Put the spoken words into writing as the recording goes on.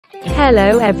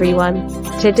Hello everyone.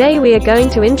 Today we are going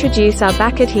to introduce our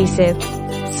Back-Adhesive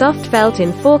soft felt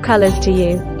in 4 colors to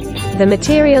you. The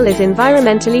material is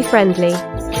environmentally friendly.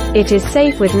 It is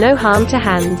safe with no harm to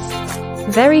hands.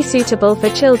 Very suitable for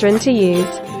children to use.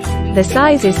 The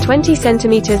size is 20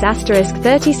 cm *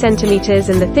 30 cm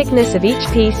and the thickness of each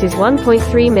piece is 1.3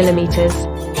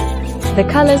 mm. The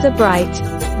colors are bright.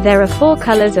 There are 4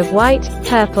 colors of white,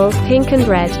 purple, pink and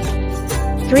red.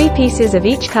 3 pieces of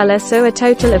each color, so a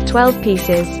total of 12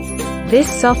 pieces. This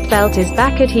soft felt is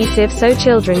back-adhesive, so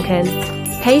children can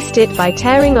paste it by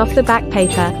tearing off the back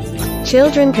paper.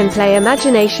 Children can play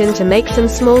imagination to make some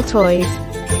small toys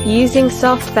using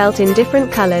soft felt in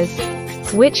different colors,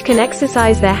 which can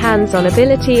exercise their hands-on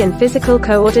ability and physical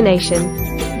coordination.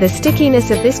 The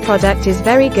stickiness of this product is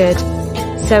very good,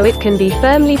 so it can be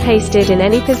firmly pasted in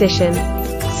any position.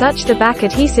 Such the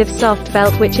Back-Adhesive soft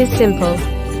felt, which is simple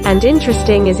and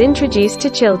interesting, is introduced to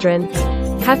children.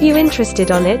 Have you interested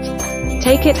on it?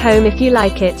 Take it home if you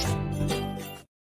like it.